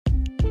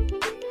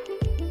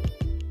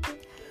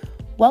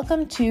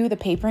Welcome to the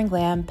Paper and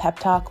Glam Pep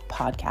Talk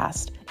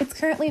podcast. It's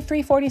currently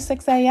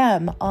 3:46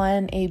 a.m.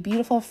 on a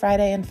beautiful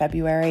Friday in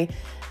February,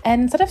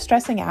 and instead of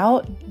stressing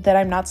out that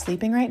I'm not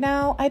sleeping right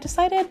now, I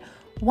decided,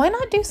 why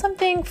not do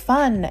something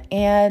fun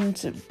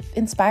and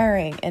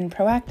inspiring and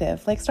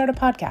proactive, like start a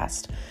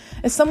podcast?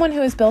 As someone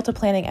who has built a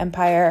planning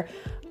empire,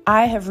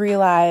 I have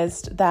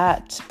realized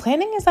that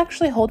planning is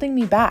actually holding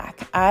me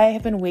back. I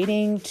have been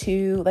waiting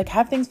to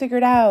have things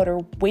figured out,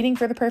 or waiting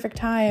for the perfect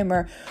time,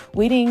 or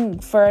waiting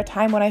for a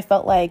time when I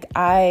felt like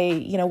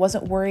I,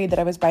 wasn't worried that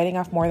I was biting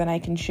off more than I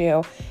can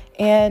chew.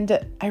 And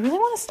I really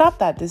want to stop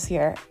that this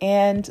year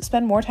and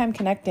spend more time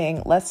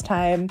connecting, less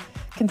time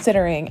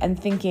considering and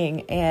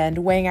thinking and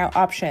weighing out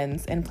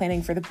options and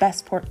planning for the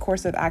best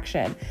course of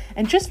action.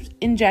 And just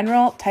in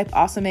general, type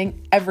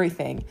awesoming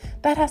everything.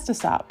 That has to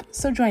stop.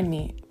 So join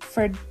me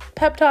for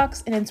pep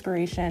talks and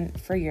inspiration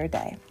for your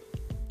day.